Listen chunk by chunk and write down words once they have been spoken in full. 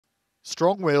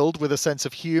Strong-willed with a sense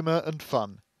of humour and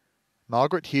fun,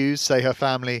 Margaret Hughes say her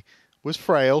family was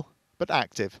frail but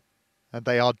active, and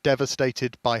they are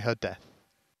devastated by her death.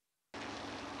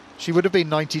 She would have been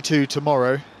 92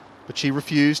 tomorrow, but she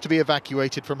refused to be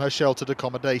evacuated from her sheltered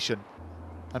accommodation.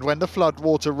 And when the flood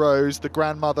water rose, the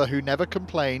grandmother who never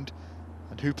complained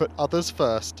and who put others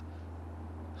first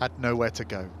had nowhere to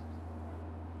go.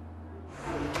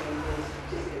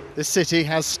 This city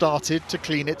has started to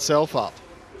clean itself up.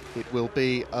 It will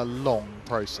be a long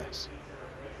process.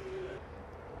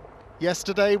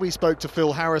 Yesterday we spoke to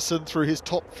Phil Harrison through his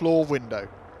top floor window.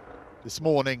 This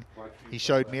morning he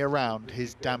showed me around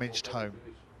his damaged home.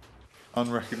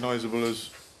 Unrecognisable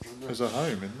as a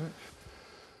home, isn't it?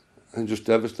 And just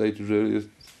devastated really.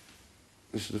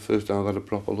 This is the first time I've had a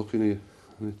proper look in here,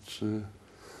 and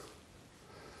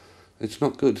it's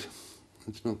not good.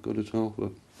 It's not good at all,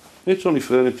 but it's only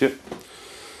furniture.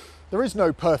 There is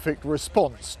no perfect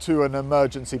response to an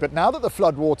emergency, but now that the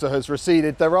floodwater has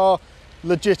receded, there are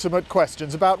legitimate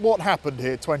questions about what happened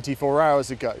here 24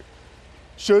 hours ago.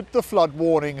 Should the flood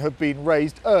warning have been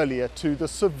raised earlier to the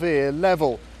severe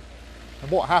level?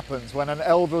 And what happens when an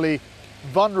elderly,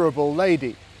 vulnerable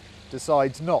lady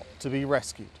decides not to be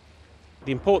rescued?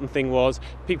 The important thing was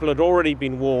people had already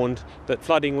been warned that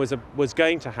flooding was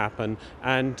going to happen,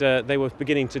 and they were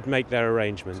beginning to make their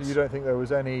arrangements. So you don't think there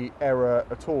was any error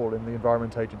at all in the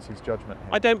Environment Agency's judgment here?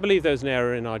 I don't believe there was an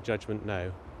error in our judgment,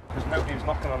 no. Because nobody was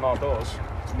knocking on our doors.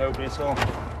 Nobody at all.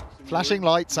 Flashing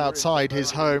lights outside his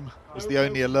home was the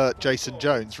only alert Jason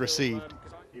Jones received.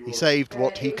 He saved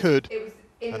what he could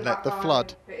and let the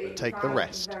flood take the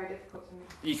rest.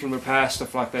 You can repair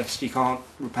stuff like this. You can't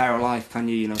repair a life, can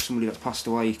you? You know, somebody that's passed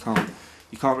away, you can't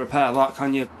repair that,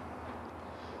 can you?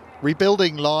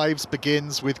 Rebuilding lives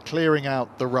begins with clearing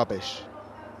out the rubbish.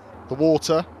 The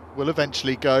water will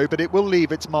eventually go, but it will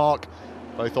leave its mark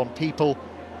both on people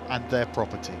and their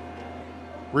property.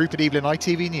 Rupert Evelyn,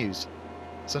 ITV News,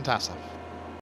 St Asaph.